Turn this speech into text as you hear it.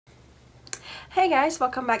Hey guys,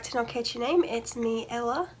 welcome back to Nocatchyname. It's me,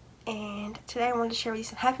 Ella, and today I wanted to share with you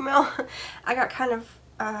some Happy Mail. I got kind of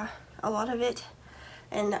a lot of it,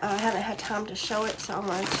 and I haven't had time to show it, so I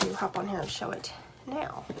wanted to hop on here and show it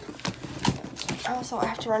now. Also, I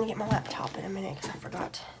have to run and get my laptop in a minute because I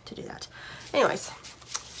forgot to do that. Anyways,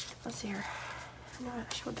 let's see here. I know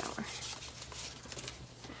I showed that one.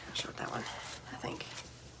 I showed that one, I think.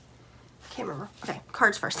 I can't remember. Okay,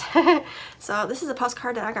 cards first. So this is a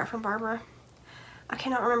postcard that I got from Barbara. I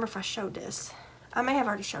cannot remember if I showed this. I may have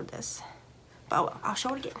already showed this, but I'll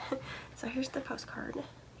show it again. So here's the postcard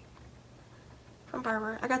from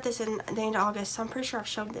Barbara. I got this in the end of August, so I'm pretty sure I've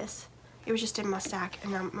showed this. It was just in my stack,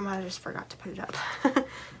 and I might have just forgot to put it up.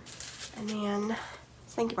 And then,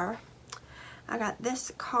 thank you, Barbara. I got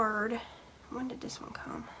this card. When did this one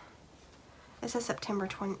come? It says September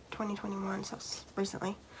 2021, so it's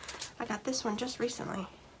recently. I got this one just recently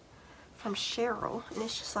from Cheryl, and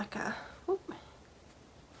it's just like a,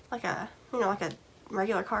 you know, like a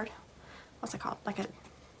regular card. What's it called? Like a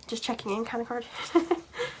just checking in kind of card.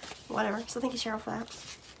 Whatever. So thank you, Cheryl, for that.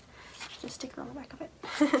 Just a sticker on the back of it.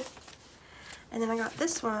 And then I got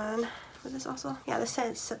this one. Was this also? Yeah, this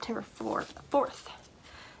says September 4th.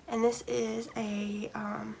 And this is a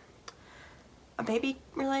baby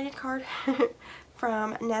related card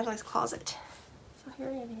from Natalie's Closet. So here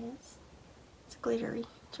it is. It's glittery.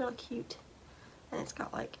 It's really cute. And it's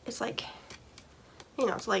got like, it's like, you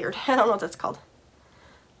know, it's layered. I don't know what that's called.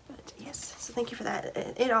 But yes, so thank you for that.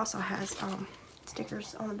 It also has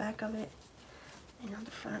stickers on the back of it and on the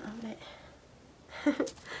front of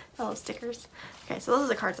it. All those stickers. Okay, so those are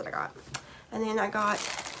the cards that I got. And then I got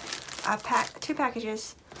two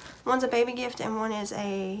packages. One's a baby gift and one is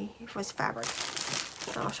was fabric.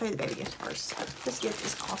 So I'll show you the baby gift first. This gift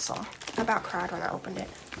is awesome. I about cried when I opened it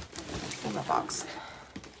in the box.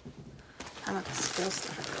 I'm not gonna spill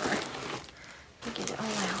stuff everywhere. Let me get it all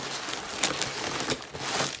out.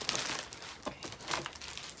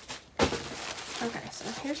 Okay,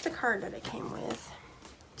 so here's the card that it came with.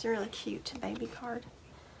 It's a really cute baby card.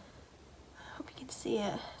 I hope you can see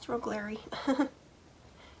it. It's real glary.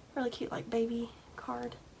 Really cute, like baby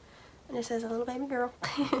card. And it says a little baby girl.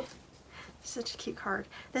 Such a cute card.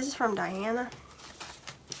 This is from Diana.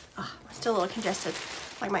 Oh, I'm still a little congested.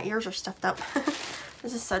 Like my ears are stuffed up.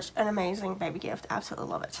 This is such an amazing baby gift. Absolutely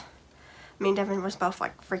love it. Me and Devin was both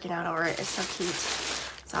like freaking out over it. It's so cute.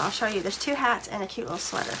 So I'll show you. There's two hats and a cute little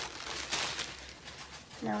sweater.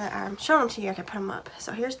 Now that I'm showing them to you, I can put them up.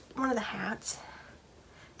 So here's one of the hats.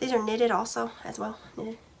 These are knitted also as well.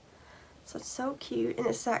 Knitted. So it's so cute. And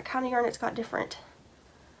it's that kind of yarn. It's got different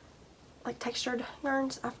like textured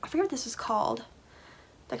yarns. I forget what this is called.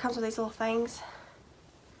 That comes with these little things.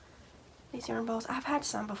 These yarn balls. I've had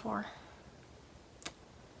some before.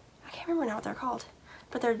 I can't remember now what they're called.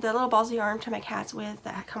 But they're the little balls of yarn to make hats with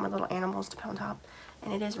that come with little animals to put on top.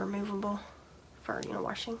 And it is removable for, you know,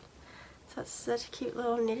 washing. So it's such a cute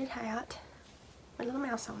little knitted hat with a little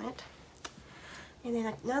mouse on it. And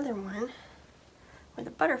then another one with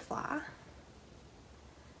a butterfly.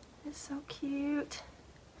 It's so cute.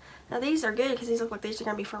 Now these are good because these look like these are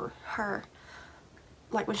going to be for her,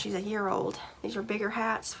 like when she's a year old. These are bigger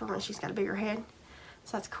hats for when she's got a bigger head.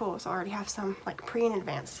 So that's cool. So I already have some like pre in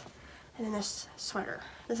advance. And then this sweater.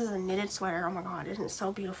 This is a knitted sweater. Oh my god, isn't it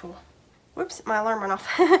so beautiful? Whoops, my alarm went off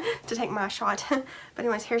to take my shot. But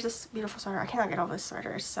anyways, here's this beautiful sweater. I cannot get over this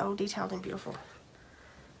sweater. It's so detailed and beautiful.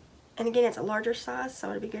 And again, it's a larger size, so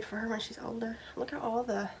it'll be good for her when she's older. Look at all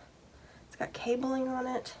the, it's got cabling on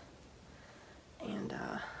it. And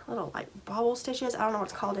little like bobble stitches. I don't know what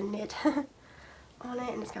it's called in knit on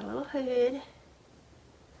it. And it's got a little hood.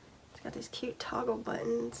 It's got these cute toggle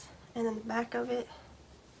buttons. And then the back of it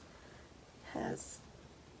has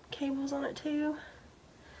cables on it too.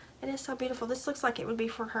 It is so beautiful. This looks like it would be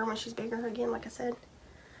for her when she's bigger again, like I said.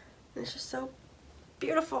 And it's just so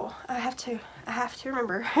beautiful. I have to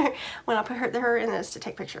remember when I put her in this to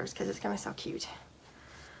take pictures because it's gonna be so cute.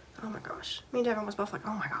 Oh my gosh. Me and Devin was both like,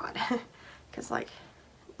 oh my god. Because like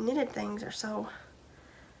knitted things are so,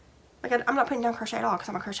 like I'm not putting down crochet at all because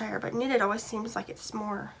I'm a crocheter, but knitted always seems like it's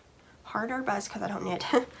more harder, but it's because I don't knit.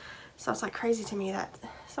 So it's like crazy to me that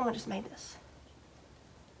someone just made this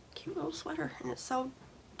cute little sweater, and it's so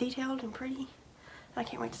detailed and pretty. I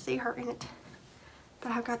can't wait to see her in it.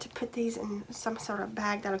 But I've got to put these in some sort of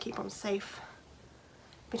bag that'll keep them safe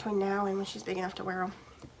between now and when she's big enough to wear them.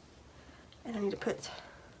 And I need to put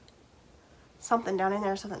something down in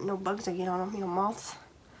there so that no bugs will get on them. You know, moths.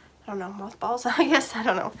 I don't know, mothballs, I guess. I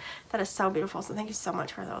don't know. That is so beautiful. So thank you so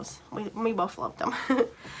much for those. We both love them.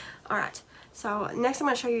 Alright. So next I'm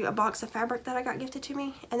going to show you a box of fabric that I got gifted to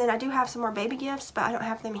me. And then I do have some more baby gifts, but I don't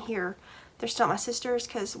have them here. they're still at my sister's,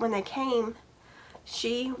 because when they came,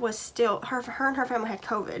 she was still, her and her family had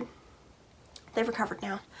COVID. They've recovered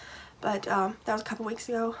now, but that was a couple weeks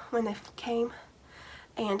ago when they came,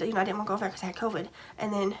 and you know, I didn't want to go over there because I had COVID.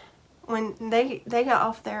 And then when they got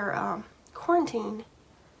off their quarantine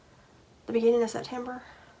the beginning of September,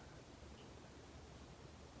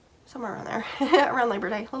 somewhere around there, around Labor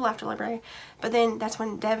Day, a little after Labor Day. But then that's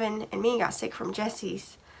when Devin and me got sick from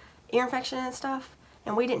Jesse's ear infection and stuff,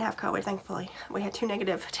 and we didn't have COVID, thankfully. We had 2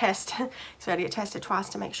 negative tests, so we had to get tested twice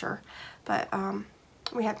to make sure. But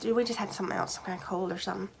we just had something else, some kind of cold or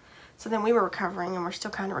something. So then we were recovering, and we're still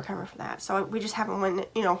kind of recovering from that. So we just haven't went,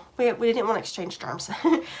 you know, we didn't want to exchange germs.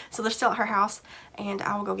 So they're still at her house, and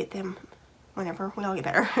I will go get them whenever we all get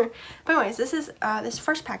better. But anyways, this is this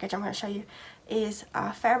first package I'm going to show you is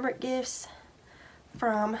fabric gifts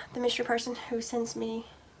from the mystery person who sends me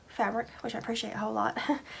fabric, which I appreciate a whole lot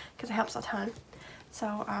because it helps a ton.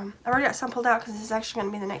 So I've already got some pulled out because this is actually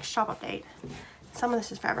going to be the next shop update. Some of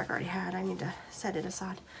this is fabric I already had. I need to set it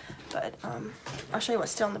aside. But I'll show you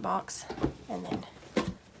what's still in the box and then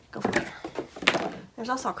go from there. There's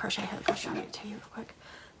also a crochet hook. I'll show it to you real quick.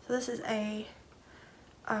 So this is a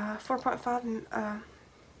 4.5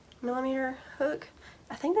 millimeter hook.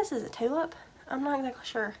 I think this is a tulip. I'm not exactly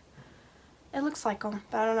sure. It looks like them,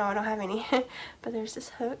 but I don't know. I don't have any. But there's this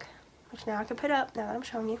hook, which now I can put up now that I'm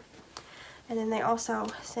showing you. And then they also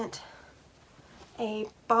sent a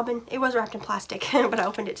bobbin. It was wrapped in plastic, but I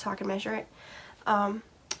opened it so I could measure it.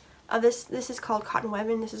 This is called cotton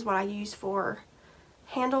webbing. This is what I use for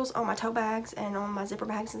handles on my tote bags and on my zipper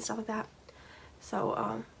bags and stuff like that.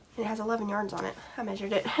 So it has 11 yards on it. I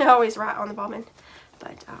measured it. I always write on the bobbin.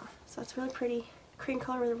 But so it's really pretty, cream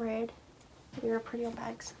color with red. It'll be real pretty on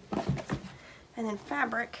bags. And then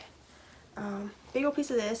fabric. Big old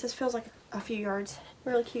piece of this. This feels like a few yards.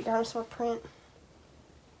 Really cute dinosaur print.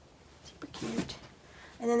 Super cute.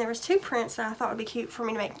 And then there was 2 prints that I thought would be cute for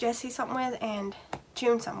me to make Jessie something with and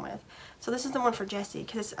June something with. So this is the one for Jessie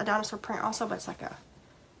because it's a dinosaur print also, but it's like a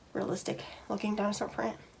realistic looking dinosaur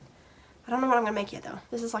print. I don't know what I'm going to make yet though.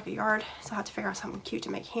 This is like a yard, so I have to figure out something cute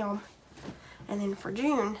to make him. And then for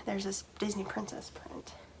June, there's this Disney princess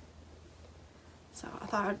print. So I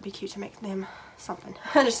thought it would be cute to make them something.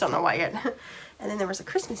 I just don't know why yet. And then there was a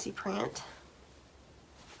Christmassy print,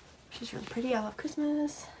 which is really pretty. I love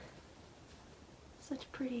Christmas.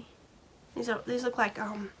 Such pretty. These look like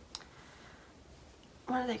what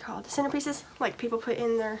are they called? Centerpieces. Like people put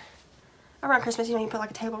in their around Christmas. You know, you put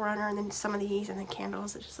like a table runner and then some of these and then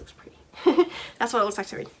candles. It just looks pretty. That's what it looks like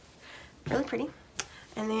to me. Really pretty.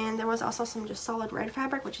 And then there was also some just solid red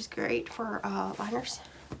fabric, which is great for liners.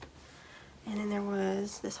 And then there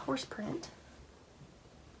was this horse print,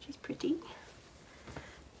 which is pretty.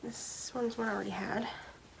 This one's one I already had.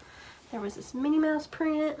 There was this Minnie Mouse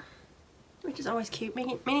print, which is always cute.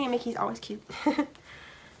 Minnie and Mickey's always cute.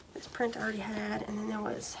 This print I already had. And then there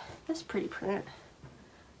was this pretty print.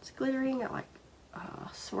 It's glittery, got like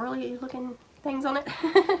swirly looking things on it.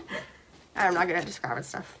 I'm not good at describing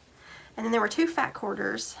stuff. And then there were 2 fat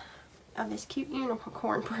quarters of this cute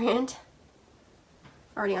unicorn print.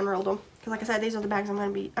 Already unrolled them. Because like I said, these are the bags I'm going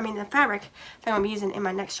to be, the fabric that I'm going to be using in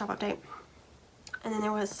my next shop update. And then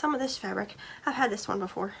there was some of this fabric. I've had this one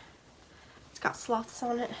before. It's got sloths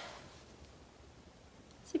on it.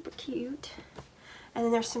 Super cute. And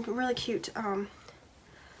then there's some really cute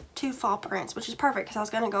 2 fall prints, which is perfect because I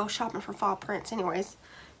was going to go shopping for fall prints anyways.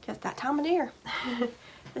 Because that time of year.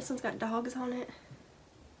 This one's got dogs on it.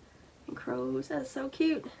 And crows. That is so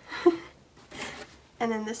cute.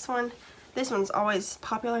 And then this one's always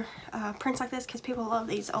popular, prints like this, because people love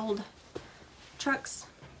these old trucks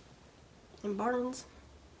and barns.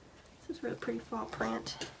 This is a really pretty fall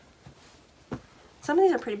print. Some of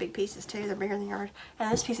these are pretty big pieces too. They're bigger than yard.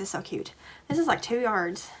 And this piece is so cute. This is like 2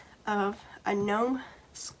 yards of a gnome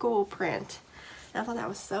school print. And I thought that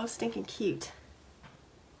was so stinking cute.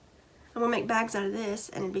 I'm going to make bags out of this,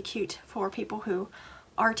 and it'd be cute for people who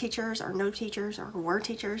are teachers or no teachers or were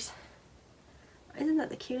teachers. Isn't that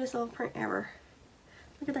the cutest little print ever?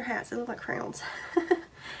 Look at their hats. They look like crowns.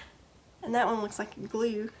 And that one looks like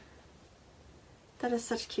glue. That is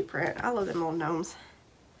such a cute print. I love them little gnomes.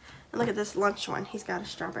 And look at this lunch one. He's got a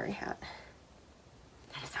strawberry hat.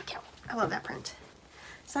 That is so cute. I love that print.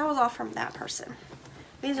 So that was all from that person.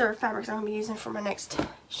 These are fabrics I'm going to be using for my next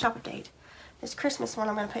shop update. This Christmas one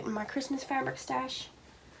I'm going to put in my Christmas fabric stash,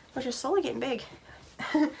 which is slowly getting big.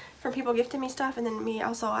 From people gifting me stuff, and then me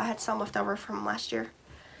also, I had some left over from last year.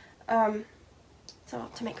 So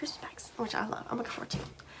to make Christmas bags, which I love. I'm looking forward to.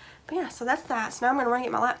 But yeah, so that's that. So now I'm going to run and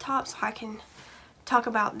get my laptop so I can talk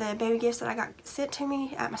about the baby gifts that I got sent to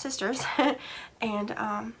me at my sister's. And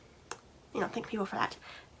you know, thank people for that.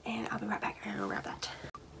 And I'll be right back. I'm gonna grab that.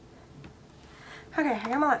 Okay, I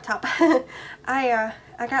got my laptop. I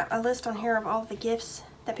got a list on here of all the gifts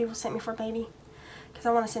that people sent me for baby, because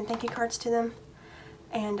I want to send thank you cards to them.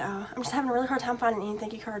 And I'm just having a really hard time finding any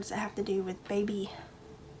thank you cards that have to do with baby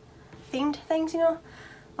themed things, you know,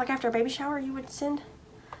 like after a baby shower you would send.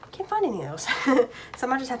 Can't find any of those. So I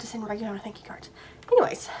might just have to send regular thank you cards.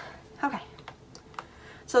 Anyways, okay.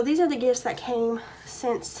 So these are the gifts that came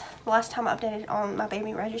since the last time I updated on my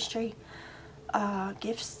baby registry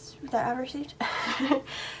gifts that I've received.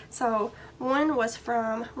 So one was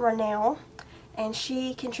from Ronell, and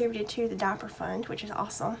she contributed to the diaper fund, which is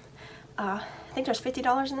awesome. I think there's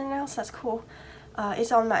 $50 in there now, so that's cool.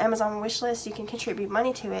 It's on my Amazon wish list. You can contribute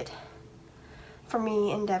money to it for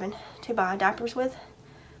me and Devin to buy diapers with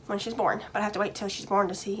when she's born, but I have to wait till she's born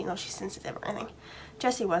to see, you know, if she's sensitive or anything.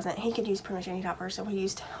 Jesse wasn't. He could use pretty much any diapers, so we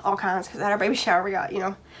used all kinds, because at our baby shower we got, you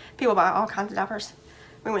know, people buy all kinds of diapers.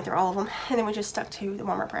 We went through all of them, and then we just stuck to the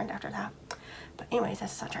Walmart brand after that. But anyways,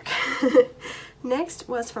 that's a sidetrack. Next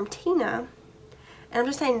was from Tina, and I'm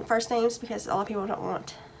just saying first names because a lot of people don't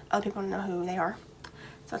want other people to know who they are,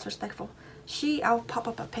 so that's respectful. I'll pop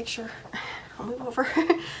up a picture. I'll move over.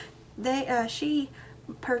 She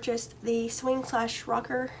purchased the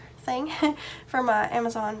swing/rocker thing from my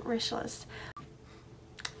Amazon wish list.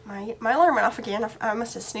 My alarm went off again. I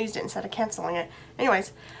must have snoozed it instead of canceling it.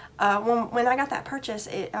 Anyways, when I got that purchase,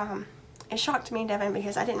 it shocked me and Devin,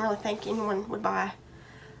 because I didn't really think anyone would buy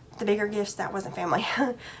the bigger gifts that wasn't family.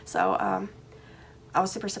 So I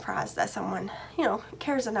was super surprised that someone, you know,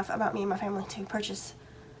 cares enough about me and my family to purchase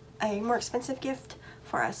a more expensive gift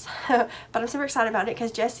for us. But I'm super excited about it,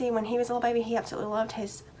 because Jesse, when he was a little baby, he absolutely loved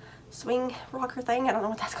his swing rocker thing. I don't know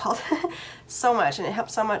what that's called. So much, and it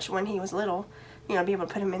helped so much when he was little, you know, be able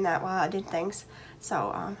to put him in that while I did things.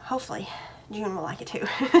 So hopefully June will like it too.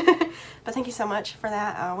 But thank you so much for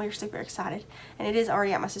that. We're super excited, and it is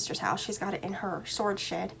already at my sister's house. She's got it in her storage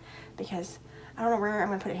shed, because I don't know where I'm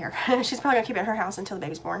going to put it here. She's probably going to keep it in her house until the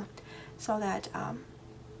baby's born, so that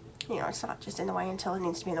you know, it's not just in the way until it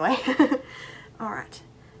needs to be in the way. Alright,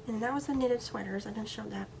 and that was the knitted sweaters. I didn't show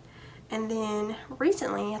that. And then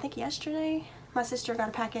recently, I think yesterday, my sister got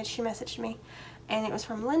a package. She messaged me, and it was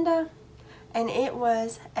from Linda, and it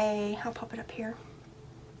was I'll pop it up here.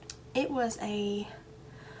 It was a,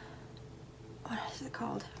 what is it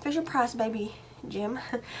called? Fisher-Price baby gym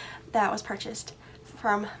that was purchased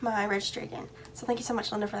from my registry again. So thank you so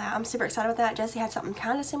much, Linda, for that. I'm super excited about that. Jesse had something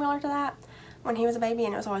kind of similar to that when he was a baby,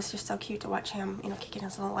 and it was always just so cute to watch him, you know, kicking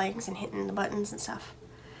his little legs and hitting the buttons and stuff.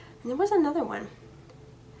 And there was another one.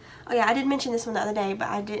 Oh yeah, I did mention this one the other day, but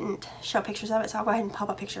I didn't show pictures of it, so I'll go ahead and pop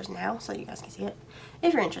up pictures now so you guys can see it,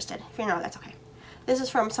 if you're interested. If you're not, that's okay. This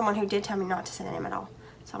is from someone who did tell me not to send a name at all,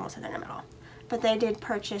 so I won't send a name at all. But they did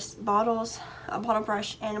purchase bottles, a bottle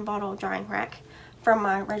brush, and a bottle drying rack from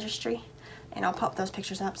my registry, and I'll pop those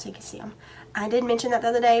pictures up so you can see them. I did mention that the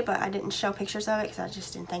other day, but I didn't show pictures of it because I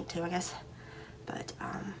just didn't think to, I guess. But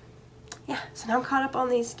yeah, so now I'm caught up on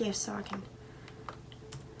these gifts, so I can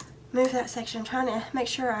move that section. I'm trying to make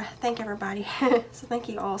sure I thank everybody. So thank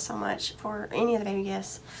you all so much for any of the baby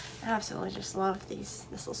gifts. I absolutely just love this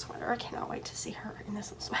little sweater. I cannot wait to see her in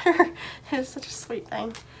this little sweater. It is such a sweet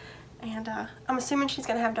thing. And I'm assuming she's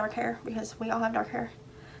going to have dark hair, because we all have dark hair.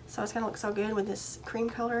 So it's going to look so good with this cream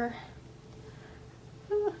color.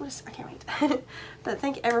 I can't wait. But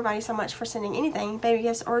thank everybody so much for sending anything, baby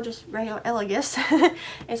gifts or just regular Ella gifts.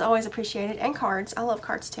 It's always appreciated. And cards. I love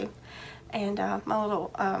cards too. And my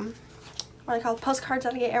little, what are they called? Postcards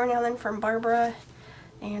that I get every now and then from Barbara.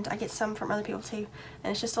 And I get some from other people too.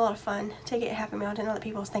 And it's just a lot of fun to get Happy Mail. I didn't know that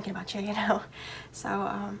people was thinking about you, you know. So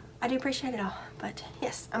I do appreciate it all. But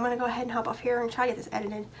yes, I'm going to go ahead and hop off here and try to get this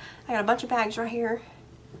edited. I got a bunch of bags right here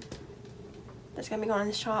that's going to be going in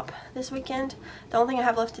the shop this weekend. The only thing I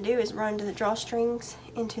have left to do is run to the drawstrings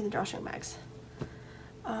into the drawstring bags.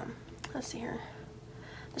 Let's see here.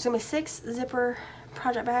 There's going to be 6 zipper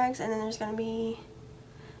project bags, and then there's going to be,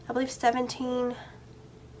 I believe, 17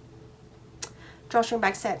 drawstring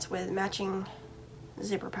bag sets with matching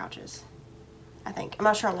zipper pouches. I think. I'm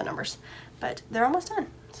not sure on the numbers, but they're almost done.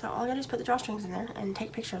 So all I gotta do is put the drawstrings in there and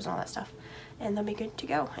take pictures and all that stuff, and they'll be good to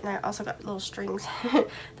go. And I also got little strings that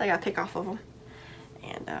I gotta pick off of them.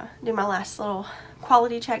 And do my last little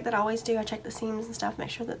quality check that I always do. I check the seams and stuff, make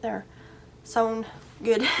sure that they're sewn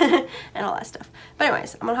good and all that stuff. But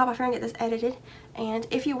anyways, I'm gonna hop off here and get this edited. And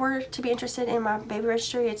if you were to be interested in my baby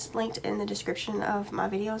registry, it's linked in the description of my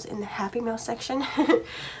videos in the Happy Mail section.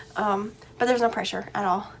 But there's no pressure at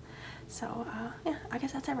all. So yeah, I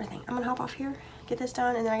guess that's everything. I'm gonna hop off here, get this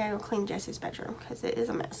done, and then I gotta go clean Jesse's bedroom because it is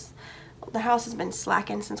a mess. the house has been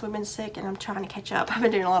slacking since we've been sick, and I'm trying to catch up. I've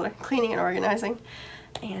been doing a lot of cleaning and organizing,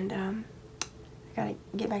 and I gotta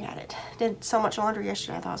get back at it. Did so much laundry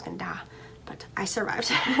yesterday, I thought I was gonna die, but I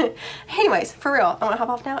survived. Anyways, for real, I'm gonna hop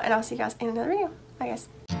off now, and I'll see you guys in another video. Bye, guys.